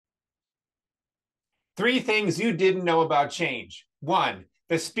Three things you didn't know about change. One,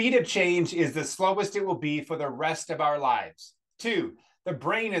 the speed of change is the slowest it will be for the rest of our lives. Two, the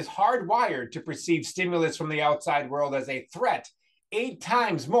brain is hardwired to perceive stimulus from the outside world as a threat 8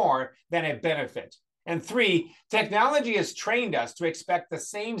 times more than a benefit. And three, technology has trained us to expect the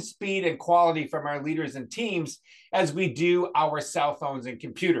same speed and quality from our leaders and teams as we do our cell phones and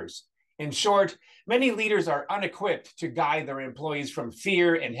computers. In short, many leaders are unequipped to guide their employees from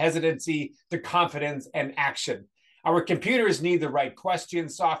fear and hesitancy to confidence and action. Our computers need the right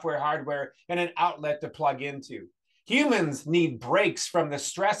questions, software, hardware, and an outlet to plug into. Humans need breaks from the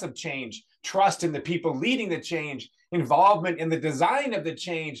stress of change, trust in the people leading the change, involvement in the design of the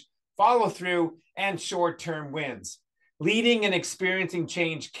change, follow through, and short term wins. Leading and experiencing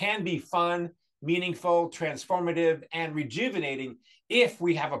change can be fun, meaningful, transformative, and rejuvenating if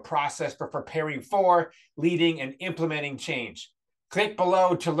we have a process for preparing for, leading, and implementing change. Click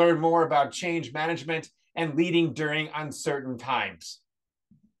below to learn more about change management and leading during uncertain times.